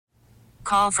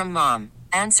call from mom.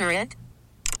 Answer it.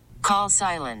 Call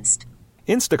silenced.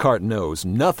 Instacart knows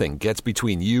nothing gets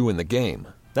between you and the game.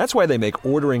 That's why they make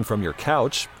ordering from your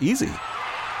couch easy.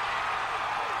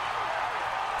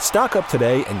 Stock up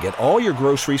today and get all your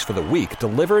groceries for the week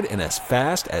delivered in as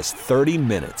fast as 30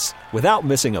 minutes without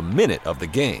missing a minute of the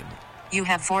game. You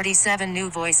have 47 new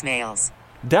voicemails.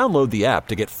 Download the app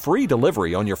to get free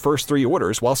delivery on your first 3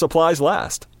 orders while supplies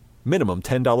last. Minimum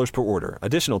 $10 per order.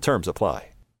 Additional terms apply.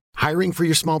 Hiring for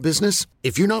your small business?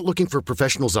 If you're not looking for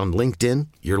professionals on LinkedIn,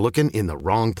 you're looking in the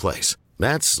wrong place.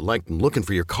 That's like looking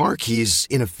for your car keys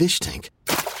in a fish tank.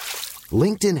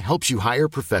 LinkedIn helps you hire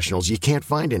professionals you can't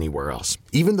find anywhere else,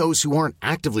 even those who aren't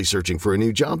actively searching for a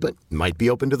new job but might be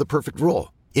open to the perfect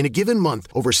role. In a given month,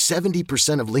 over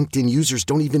 70% of LinkedIn users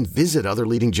don't even visit other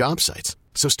leading job sites.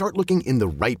 So start looking in the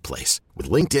right place. With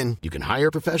LinkedIn, you can hire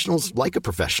professionals like a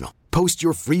professional. Post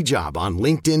your free job on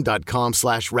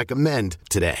linkedin.com/recommend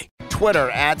today. Twitter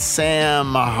at Sam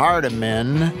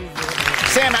Hardiman.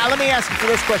 Sam, let me ask you for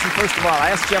this question first of all. I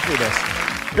asked Jeffrey this.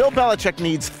 Bill Belichick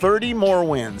needs 30 more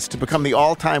wins to become the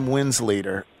all-time wins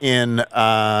leader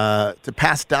to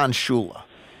pass Don Shula.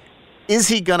 Is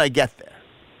he going to get there?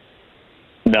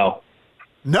 No.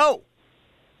 No.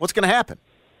 What's going to happen?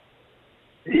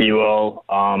 He will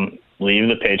leave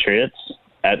the Patriots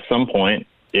at some point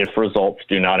if results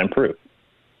do not improve.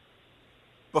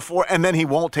 And then he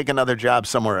won't take another job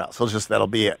somewhere else. That'll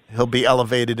be it. He'll be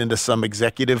elevated into some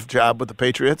executive job with the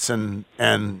Patriots and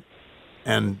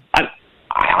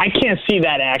I can't see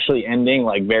that actually ending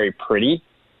like very pretty,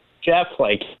 Geoff.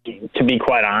 Like, to be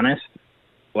quite honest,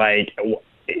 like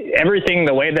everything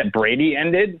the way that Brady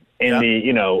ended in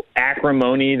the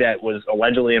acrimony that was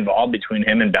allegedly involved between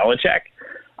him and Belichick.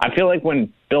 I feel like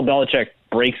when Bill Belichick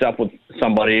breaks up with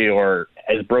somebody or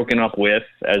has broken up with,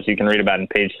 as you can read about in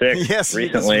page 6,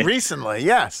 recently,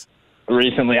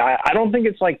 I don't think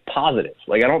it's like positive.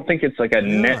 Like, I don't think it's like a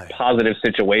net positive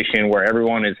situation where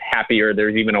everyone is happy or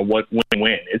there's even a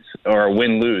win-win. Or a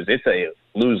win-lose. It's a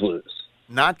lose-lose.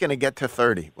 Not going to get to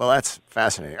 30. Well, that's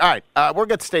fascinating. All right, we'll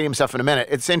get to stadium stuff in a minute.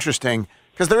 It's interesting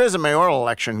because there is a mayoral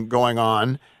election going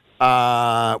on,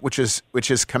 which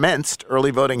is commenced.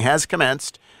 Early voting has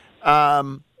commenced.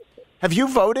 Have you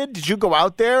voted? Did you go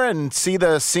out there and see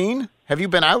the scene? Have you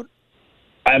been out?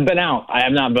 I've been out. I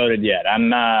have not voted yet.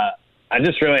 I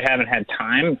just really haven't had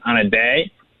time on a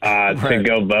day to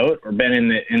go vote or been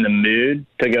in the mood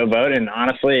to go vote. And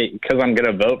honestly, because I'm going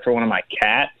to vote for one of my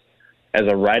cats as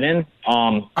a write-in,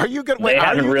 they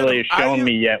haven't really shown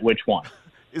me yet which one.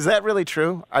 Is that really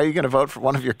true? Are you going to vote for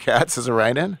one of your cats as a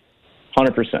write-in?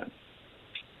 100%.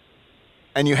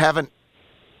 And you haven't?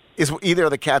 Is either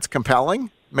of the cats compelling?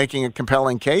 Making a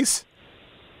compelling case?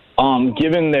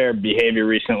 Given their behavior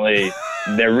recently,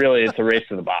 it's a race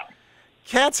to the bottom.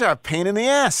 Cats are a pain in the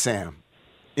ass, Sam.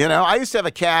 I used to have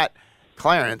a cat,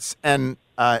 Clarence, and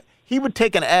he would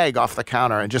take an egg off the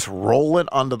counter and just roll it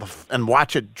and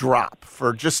watch it drop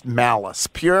for just malice,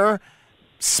 pure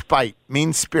spite,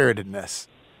 mean-spiritedness.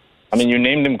 I mean, you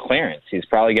named him Clarence. He's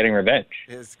probably getting revenge.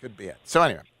 This could be it. So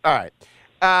anyway, all right.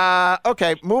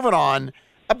 Okay, moving on.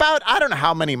 About, I don't know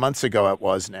how many months ago it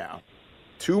was now.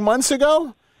 2 months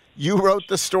ago? You wrote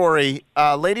the story,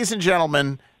 ladies and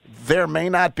gentlemen, there may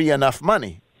not be enough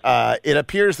money. It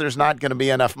appears there's not going to be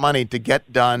enough money to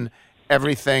get done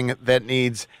everything that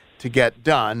needs to get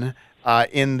done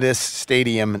in this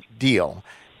stadium deal.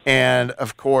 And,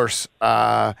 of course,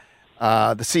 the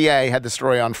CA had the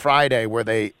story on Friday where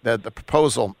the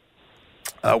proposal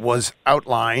was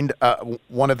outlined.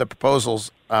 One of the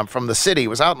proposals from the city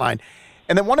was outlined.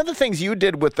 And then one of the things you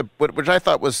did which I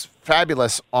thought was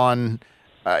fabulous on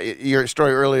your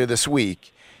story earlier this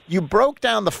week, you broke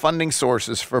down the funding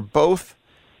sources for both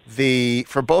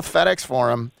FedEx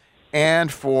Forum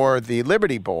and for the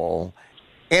Liberty Bowl.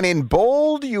 And in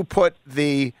bold, you put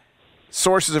the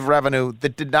sources of revenue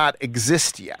that did not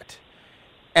exist yet.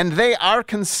 And they are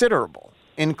considerable,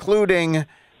 including,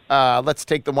 let's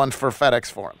take the one for FedEx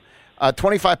Forum.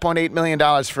 $25.8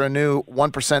 million for a new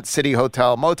 1% city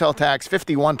hotel motel tax,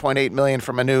 $51.8 million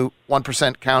from a new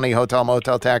 1% county hotel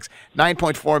motel tax,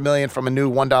 $9.4 million from a new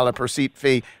 $1 per seat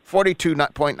fee,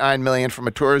 $42.9 million from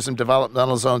a tourism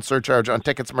developmental zone surcharge on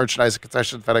tickets, merchandise, and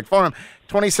concessions at FedEx Forum,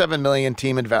 $27 million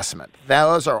team investment.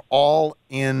 Those are all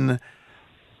in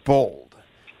bold.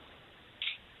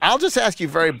 I'll just ask you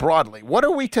very broadly, what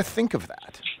are we to think of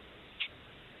that?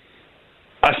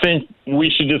 I think we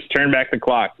should just turn back the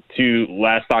clock to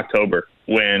last October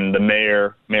when the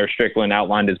Mayor Strickland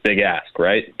outlined his big ask,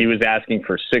 right? He was asking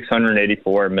for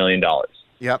 $684 million.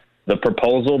 Yep. The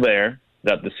proposal there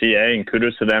that the CA, and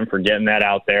kudos to them for getting that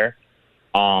out there,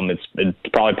 it's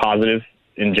probably positive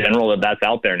in general that's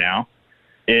out there now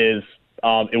is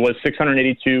it was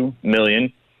 $682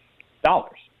 million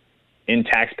in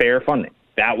taxpayer funding.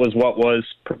 That was what was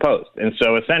proposed. And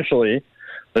so essentially,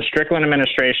 the Strickland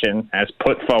administration has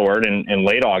put forward in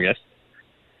late August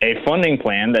a funding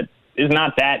plan that is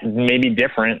not that maybe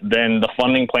different than the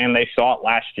funding plan they sought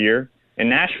last year in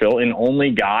Nashville and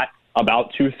only got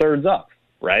about 2/3 of,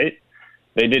 right?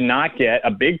 They did not get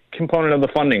a big component of the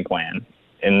funding plan,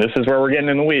 and this is where we're getting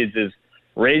in the weeds, is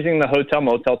raising the hotel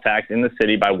motel tax in the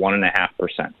city by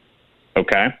 1.5%.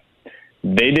 Okay?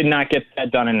 They did not get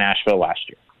that done in Nashville last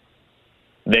year.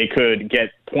 They could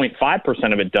get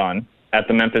 0.5% of it done at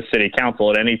the Memphis City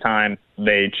Council at any time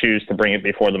they choose to bring it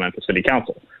before the Memphis City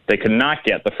Council. They could not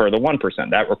get the further 1%.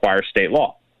 That requires state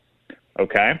law.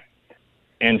 Okay?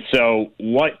 And so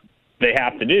what they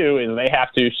have to do is they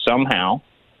have to somehow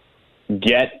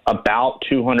get about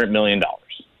 $200 million.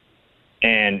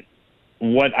 And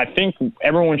what I think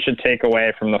everyone should take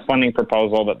away from the funding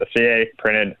proposal that the CA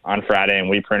printed on Friday and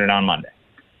we printed on Monday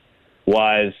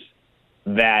was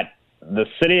that the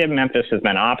city of Memphis has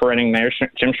been operating, Mayor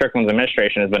Jim Strickland's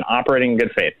administration has been operating in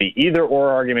good faith. The either-or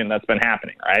argument that's been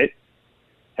happening, right,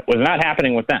 was not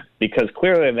happening with them because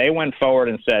clearly they went forward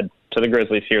and said to the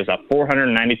Grizzlies, here's a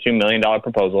 $492 million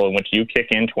proposal in which you kick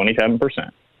in 27%.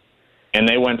 And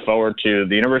they went forward to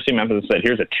the University of Memphis and said,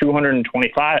 here's a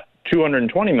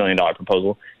 $220 million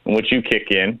proposal in which you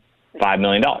kick in $5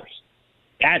 million.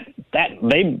 That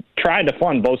they tried to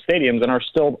fund both stadiums and are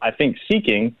still, I think,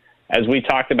 seeking, as we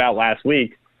talked about last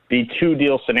week, the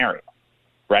two-deal scenario,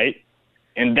 right?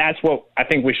 And that's what I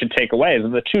think we should take away, is that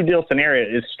the two-deal scenario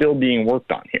is still being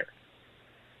worked on here.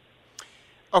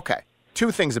 Okay.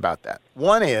 Two things about that.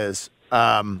 One is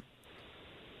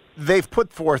they've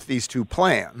put forth these two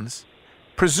plans.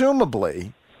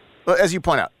 Presumably, as you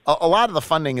point out, a lot of the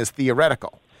funding is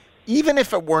theoretical. Even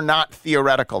if it were not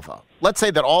theoretical, though, let's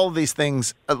say that all of these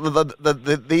things,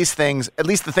 these things, at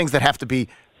least the things that have to be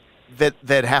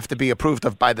that have to be approved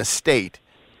of by the state,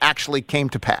 actually came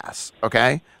to pass.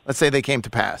 Okay, let's say they came to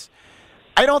pass.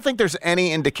 I don't think there's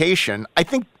any indication. I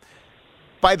think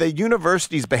by the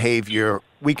university's behavior,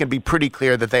 we can be pretty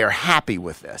clear that they are happy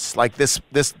with this. Like this,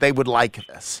 they would like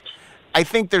this. I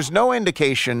think there's no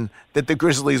indication that the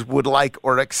Grizzlies would like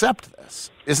or accept this.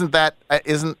 Isn't that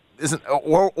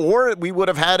or we would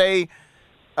have had a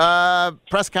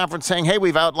press conference saying, hey,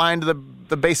 we've outlined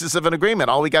the basis of an agreement.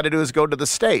 All we got to do is go to the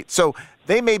state. So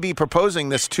they may be proposing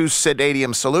this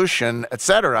two-stadium solution, et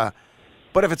cetera,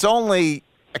 but if it's only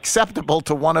acceptable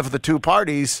to one of the two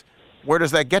parties, where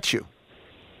does that get you?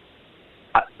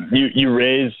 You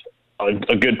raise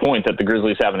a good point that the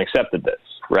Grizzlies haven't accepted this,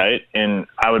 right? And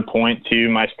I would point to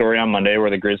my story on Monday where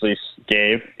the Grizzlies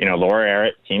gave, Laura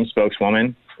Arrett, team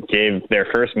spokeswoman, gave their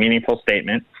first meaningful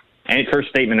statement, any first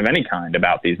statement of any kind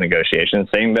about these negotiations,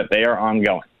 saying that they are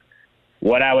ongoing.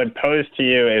 What I would pose to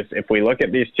you is if we look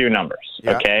at these two numbers,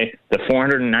 okay, the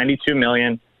 $492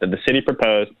 million that the city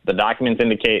proposed, the documents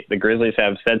indicate the Grizzlies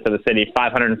have said to the city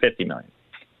 $550 million.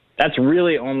 That's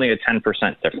really only a 10%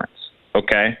 difference,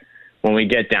 okay, when we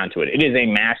get down to it. It is a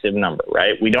massive number,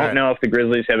 right? We don't know if the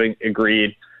Grizzlies have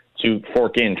agreed to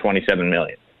fork in $27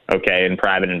 million, okay, in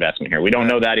private investment here. We don't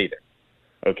know that either,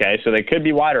 okay? So they could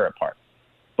be wider apart.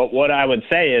 But what I would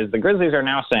say is the Grizzlies are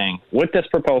now saying, with this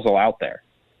proposal out there,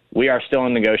 we are still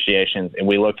in negotiations, and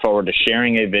we look forward to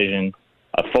sharing a vision,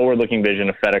 a forward-looking vision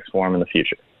of FedEx Forum in the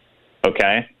future,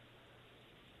 okay?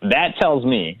 That tells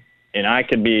me, and I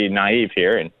could be naive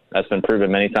here, and that's been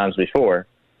proven many times before,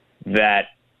 that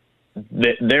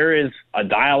there is a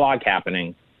dialogue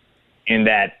happening and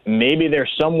that maybe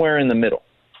there's somewhere in the middle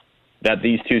that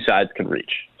these two sides could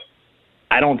reach.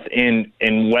 I don't,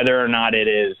 in whether or not it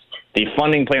is the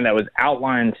funding plan that was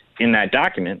outlined in that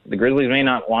document, the Grizzlies may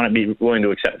not want to be willing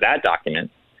to accept that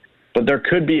document, but there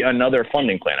could be another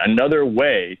funding plan, another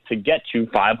way to get to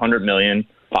 $500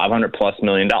 plus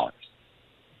million.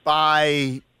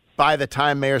 By the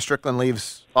time Mayor Strickland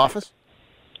leaves office?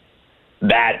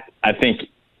 That, I think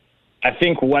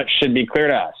what should be clear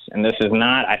to us, and this is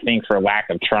not, I think, for lack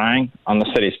of trying on the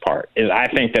city's part, is I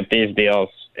think that these deals,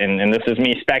 and this is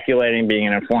me speculating, being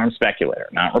an informed speculator,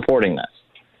 not reporting this,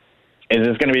 is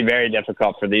it's going to be very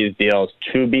difficult for these deals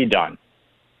to be done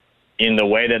in the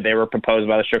way that they were proposed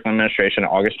by the Strickland administration on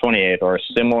August 28th, or a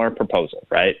similar proposal,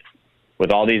 right,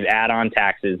 with all these add-on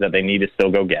taxes that they need to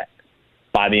still go get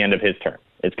by the end of his term.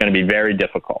 It's going to be very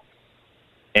difficult.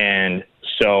 And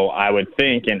so I would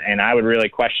think, and I would really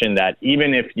question that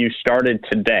even if you started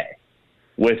today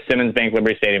with Simmons Bank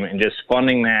Liberty Stadium and just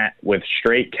funding that with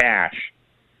straight cash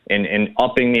and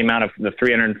upping the amount of the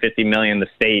 $350 million the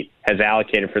state has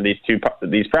allocated for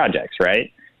these projects,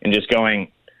 right? and just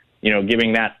going,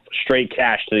 giving that straight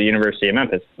cash to the University of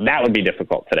Memphis, that would be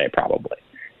difficult today probably.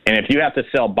 And if you have to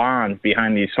sell bonds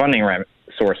behind these funding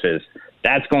sources,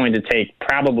 that's going to take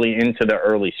probably into the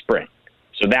early spring.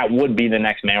 So that would be the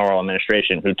next mayoral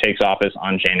administration who takes office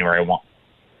on January 1.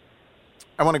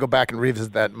 I want to go back and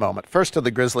revisit that moment. First to the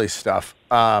Grizzlies stuff.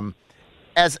 Tell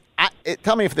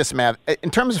me if this math, in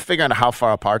terms of figuring out how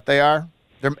far apart they are,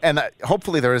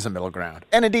 hopefully there is a middle ground.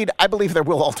 And indeed, I believe there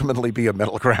will ultimately be a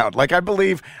middle ground. Like I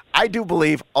do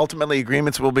believe ultimately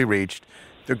agreements will be reached.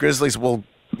 The Grizzlies will,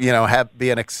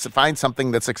 find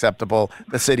something that's acceptable.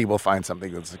 The city will find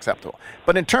something that's acceptable.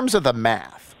 But in terms of the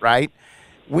math, right?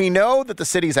 We know that the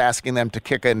city's asking them to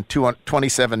kick in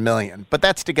 $27 million, but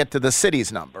that's to get to the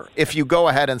city's number. If you go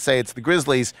ahead and say it's the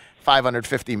Grizzlies'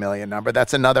 $550 million number,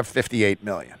 that's another $58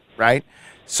 million, right?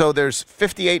 So there's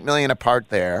 $58 million apart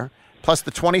there, plus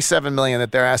the $27 million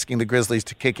that they're asking the Grizzlies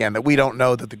to kick in that we don't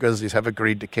know that the Grizzlies have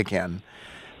agreed to kick in,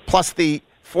 plus the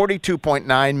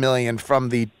 $42.9 million from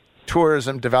the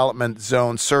tourism development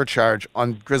zone surcharge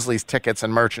on Grizzlies tickets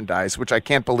and merchandise, which I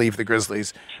can't believe the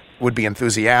Grizzlies would be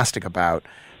enthusiastic about,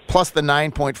 plus the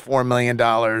 $9.4 million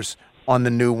on the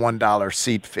new $1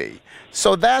 seat fee.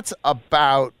 So that's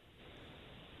about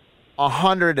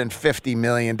 $150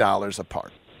 million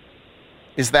apart.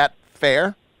 Is that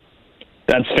fair?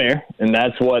 That's fair, and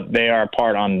that's what they are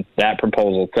apart on that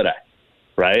proposal today,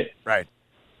 right? Right.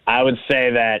 I would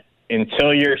say that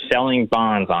until you're selling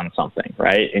bonds on something,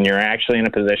 right, and you're actually in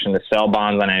a position to sell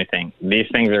bonds on anything, these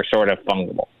things are sort of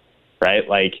fungible, right?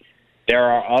 Like, there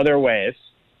are other ways,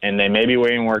 and they may be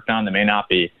being worked on, they may not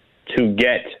be, to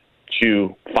get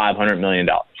to $500 million,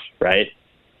 right?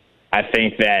 I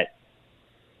think that,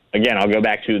 again, I'll go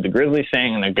back to the Grizzlies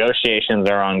saying negotiations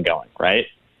are ongoing, right?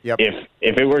 Yep.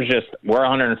 If it was just we're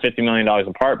 $150 million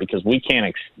apart because we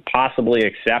can't possibly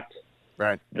accept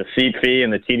the seat fee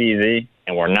and the TDZ,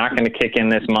 and we're not going to kick in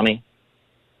this money,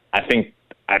 I think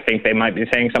they might be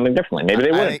saying something differently. Maybe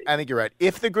they wouldn't. I think you're right.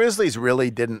 If the Grizzlies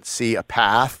really didn't see a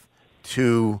path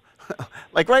to,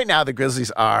 like right now, the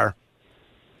Grizzlies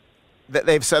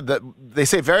they've said that they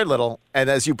say very little, and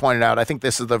as you pointed out, I think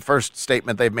this is the first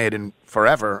statement they've made in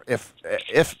forever, if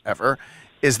ever,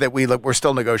 is that we're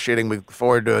still negotiating. We look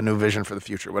forward to a new vision for the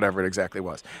future, whatever it exactly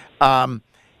was.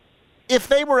 If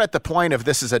they were at the point of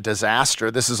this is a disaster,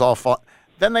 this is all fun,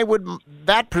 then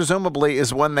that presumably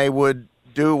is when they would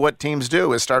do what teams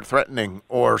do, is start threatening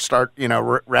or start,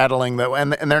 rattling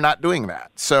and they're not doing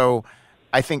that. So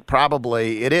I think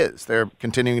probably it is. They're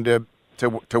continuing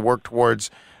to work towards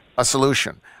a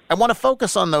solution. I want to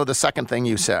focus on, though, the second thing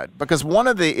you said, because one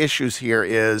of the issues here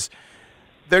is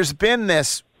there's been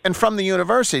this, and from the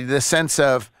university, this sense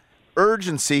of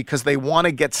urgency because they want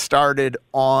to get started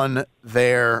on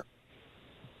their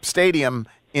stadium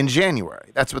in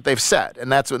January. That's what they've said, and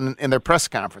that's what in their press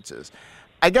conferences.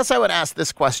 I guess I would ask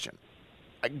this question.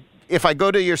 If I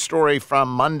go to your story from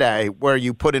Monday where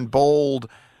you put in bold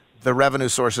the revenue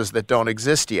sources that don't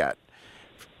exist yet,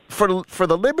 for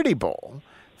the Liberty Bowl,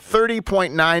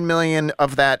 $30.9 million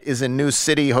of that is a new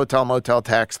city hotel motel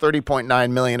tax.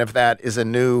 $30.9 million of that is a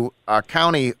new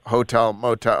county hotel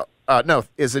motel.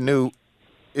 It's an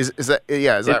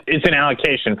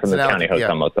allocation from the county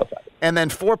hotel motel tax. And then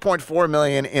 $4.4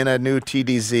 million in a new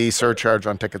TDZ surcharge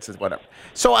on tickets and whatever.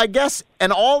 So I guess,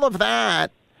 and all of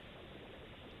that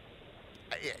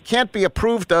can't be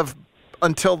approved of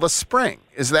until the spring.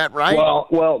 Is that right?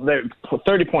 Well, there's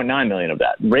 $30.9 million of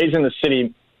that. Raising the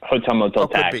city hotel motel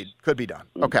tax could be done.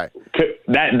 Okay.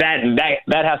 That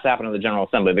has to happen in the General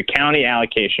Assembly. The county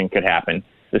allocation could happen.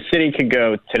 The city could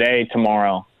go today,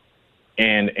 tomorrow,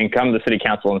 and come to the city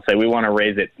council and say, we want to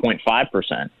raise it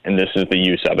 0.5%, and this is the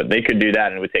use of it. They could do that,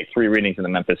 and it would take 3 readings in the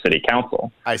Memphis City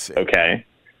Council. I see. Okay.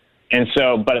 And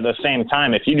so, but at the same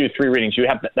time, if you do 3 readings,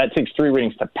 that takes 3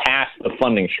 readings to pass the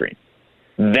funding stream.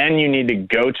 Then you need to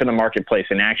go to the marketplace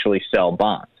and actually sell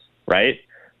bonds, right?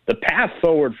 The path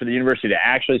forward for the university to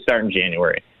actually start in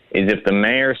January is if the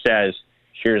mayor says,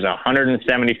 here's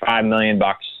 $175 million,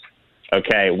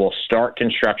 okay, we'll start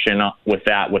construction with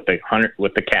that, with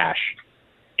the cash,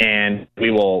 and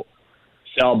we will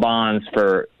sell bonds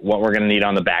for what we're going to need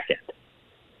on the back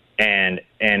end.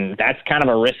 And that's kind of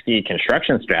a risky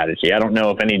construction strategy. I don't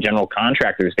know if any general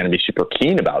contractor is going to be super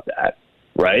keen about that,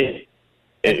 right?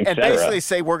 And basically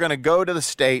say we're going to go to the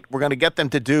state, we're going to get them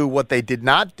to do what they did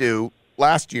not do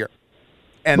last year,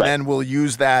 and then we'll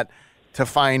use that to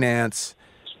finance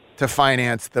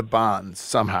the bonds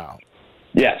somehow.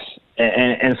 Yes.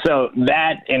 And so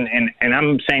that, and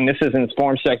I'm saying this is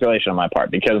informed speculation on my part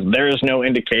because there is no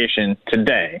indication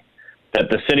today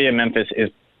that the city of Memphis is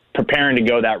preparing to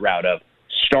go that route of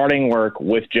starting work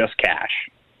with just cash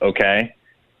okay,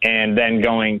 and then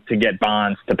going to get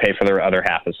bonds to pay for their other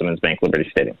half of Simmons Bank Liberty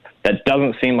Stadium. That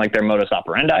doesn't seem like their modus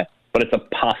operandi, but it's a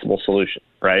possible solution,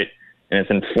 right? And it's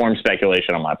informed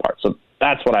speculation on my part. So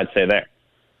that's what I'd say there.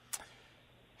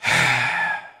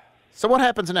 So what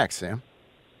happens next, Sam?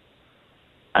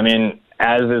 I mean,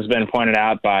 as has been pointed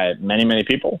out by many, many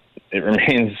people, it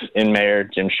remains in Mayor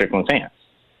Jim Strickland's hands.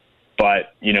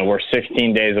 But, we're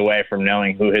 16 days away from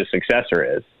knowing who his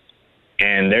successor is.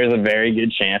 And there's a very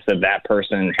good chance that that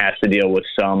person has to deal with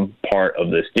some part of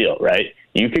this deal, right?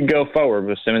 You could go forward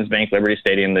with Simmons Bank Liberty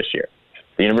Stadium this year.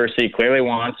 The university clearly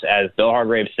wants, as Bill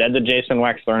Hargrave said to Jason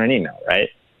Wexler in an email, right,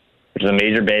 which is a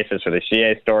major basis for the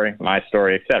CA story, my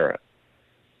story, et cetera.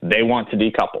 They want to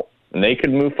decouple. And they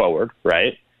could move forward,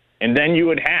 right? And then you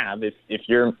would have, if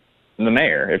you're the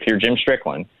mayor, if you're Jim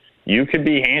Strickland, you could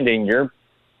be handing your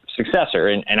successor,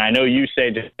 and I know you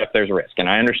say if there's a risk, and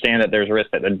I understand that there's a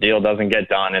risk that the deal doesn't get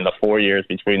done in the 4 years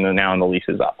between the now and the lease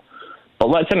is up. But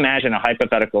let's imagine a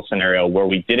hypothetical scenario where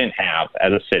we didn't have,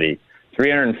 as a city,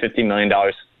 $350 million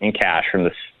in cash from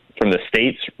the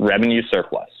state's revenue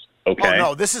surplus. Okay. Oh,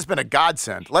 no, this has been a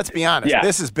godsend. Let's be honest. Yeah.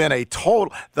 This has been a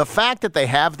total – the fact that they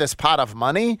have this pot of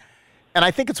money, and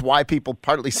I think it's why people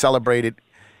partly celebrated –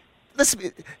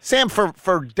 Sam,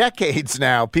 for decades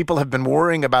now, people have been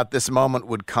worrying about this moment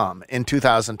would come in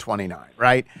 2029,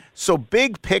 right? So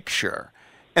big picture.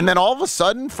 And then all of a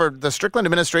sudden, for the Strickland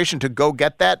administration to go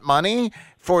get that money,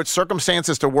 for its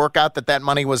circumstances to work out that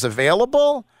money was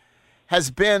available,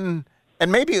 has been –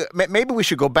 and maybe we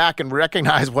should go back and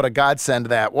recognize what a godsend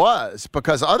that was,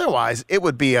 because otherwise it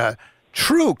would be a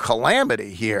true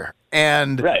calamity here.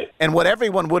 And what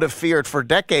everyone would have feared for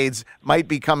decades might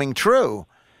be coming true.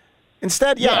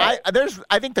 Instead, I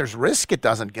think there's risk it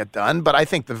doesn't get done, but I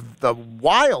think the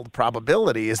wild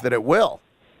probability is that it will.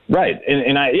 Right,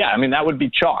 and I mean that would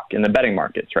be chalk in the betting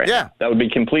markets, right? Yeah, that would be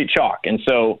complete chalk, and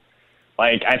so,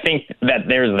 I think that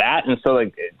there's that, and so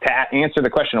to answer the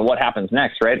question of what happens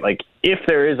next, right? If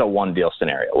there is a one deal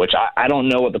scenario, which I don't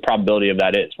know what the probability of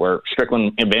that is, where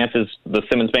Strickland advances the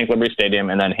Simmons Bank Liberty Stadium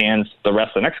and then hands the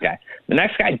rest to the next guy. The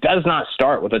next guy does not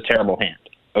start with a terrible hand.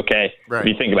 Okay, right. If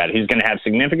you think about it, he's going to have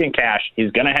significant cash.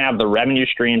 He's going to have the revenue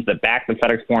streams that back the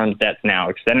FedEx Forum's debts now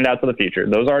extended out to the future.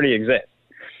 Those already exist.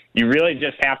 You really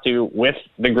just have to, with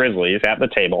the Grizzlies at the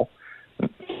table,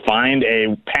 find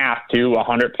a path to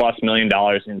 $100+ million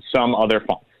in some other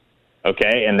funds.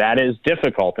 Okay, and that is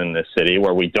difficult in this city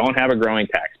where we don't have a growing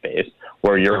tax base,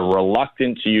 where you're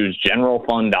reluctant to use general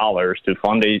fund dollars to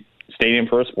fund a stadium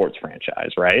for a sports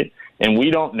franchise, right? And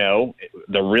we don't know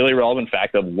the really relevant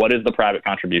fact of what is the private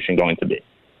contribution going to be,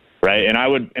 right? And I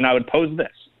would pose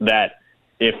this, that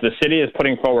if the city is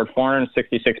putting forward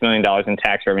 $466 million in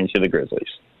tax revenue to the Grizzlies,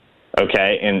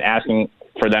 okay, and asking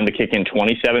for them to kick in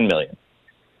 $27 million,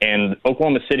 and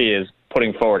Oklahoma City is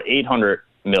putting forward $800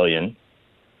 million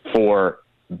for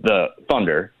the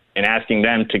Thunder and asking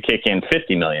them to kick in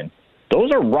 $50 million,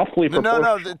 those are roughly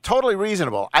proportional. No, totally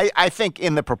reasonable. I think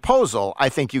in the proposal, I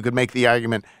think you could make the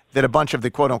argument that a bunch of the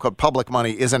quote-unquote public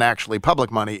money isn't actually public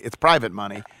money, it's private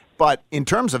money. But in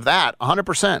terms of that,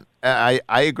 100%, I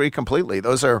agree completely.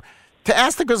 Those are – to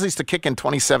ask the Grizzlies to kick in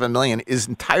 $27 million is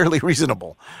entirely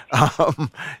reasonable.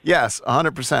 Yes,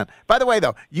 100%. By the way,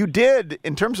 though, you did,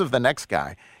 in terms of the next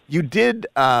guy, you did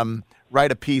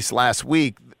write a piece last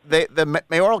week. The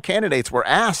mayoral candidates were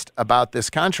asked about this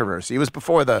controversy. It was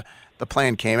before the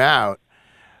plan came out.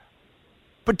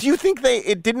 But do you think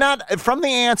it did not – from the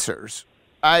answers –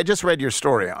 I just read your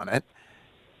story on it.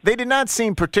 They did not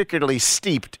seem particularly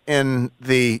steeped in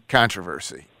the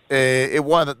controversy. It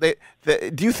wasn't. Do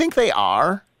you think they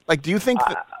are? Do you think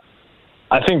that?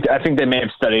 I think they may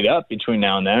have studied up between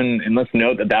now and then. And let's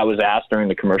note that was asked during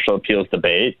the commercial appeals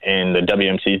debate and the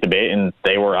WMC's debate, and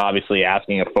they were obviously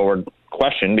asking a forward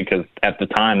question because at the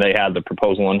time they had the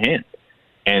proposal in hand.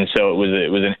 And so it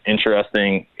was an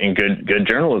interesting and good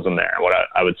journalism there, what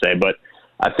I would say. But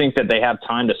I think that they have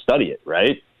time to study it,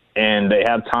 right? And they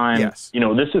have time, yes.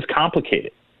 This is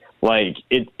complicated.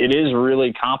 It is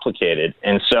really complicated.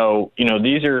 And so,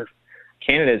 these are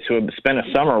candidates who have spent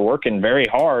a summer working very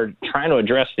hard trying to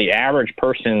address the average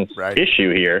person's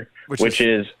issue here, which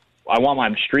is I want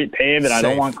my street paved and I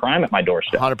don't want crime at my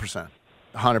doorstep.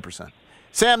 100%.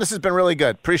 Sam, this has been really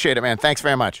good. Appreciate it, man. Thanks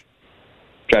very much.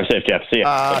 Drive safe, Geoff. See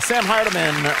ya. Sam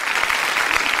Hardiman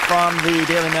from the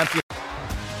Daily Memphian.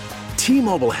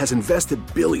 T-Mobile has invested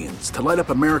billions to light up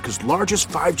America's largest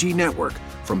 5G network,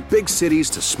 from big cities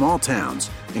to small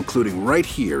towns, including right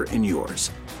here in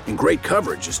yours. And great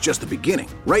coverage is just the beginning.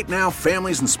 Right now,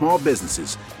 families and small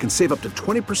businesses can save up to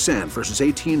 20% versus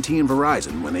AT&T and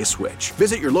Verizon when they switch.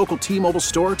 Visit your local T-Mobile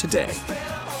store today.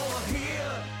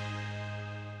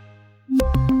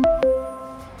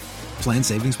 Plan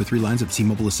savings with 3 lines of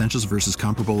T-Mobile Essentials versus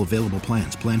comparable available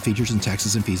plans. Plan features and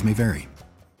taxes and fees may vary.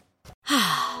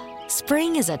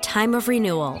 Spring is a time of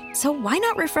renewal, so why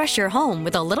not refresh your home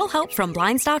with a little help from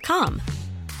Blinds.com?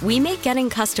 We make getting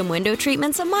custom window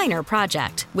treatments a minor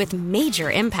project with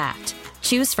major impact.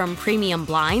 Choose from premium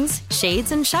blinds,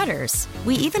 shades, and shutters.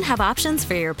 We even have options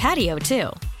for your patio, too.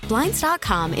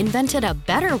 Blinds.com invented a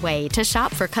better way to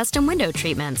shop for custom window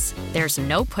treatments. There's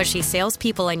no pushy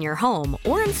salespeople in your home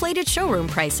or inflated showroom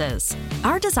prices.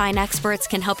 Our design experts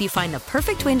can help you find the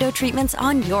perfect window treatments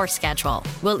on your schedule.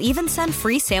 We'll even send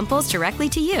free samples directly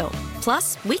to you.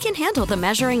 Plus, we can handle the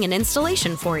measuring and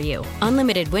installation for you.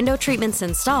 Unlimited window treatments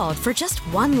installed for just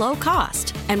one low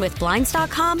cost. And with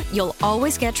Blinds.com, you'll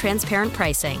always get transparent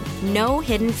pricing. No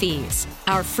hidden fees.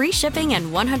 Our free shipping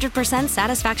and 100%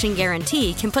 satisfaction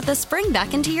guarantee can put the spring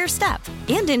back into your step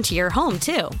and into your home,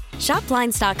 too. Shop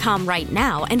Blinds.com right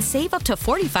now and save up to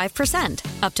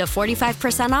 45%. Up to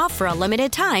 45% off for a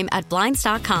limited time at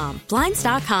Blinds.com.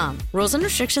 Blinds.com. Rules and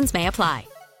restrictions may apply.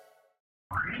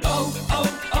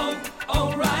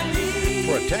 O'Reilly.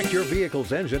 Protect your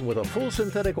vehicle's engine with a full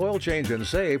synthetic oil change and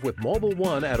save with Mobile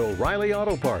One at O'Reilly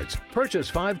Auto Parts. Purchase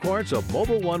 5 quarts of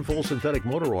Mobile One full synthetic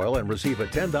motor oil and receive a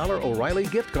 $10 O'Reilly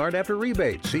gift card after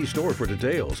rebate. See store for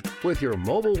details. With your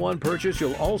Mobile One purchase,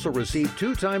 you'll also receive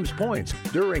 2 times points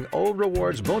during O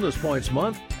Rewards Bonus Points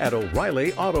Month at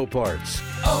O'Reilly Auto Parts.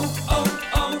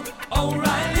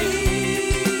 O'Reilly.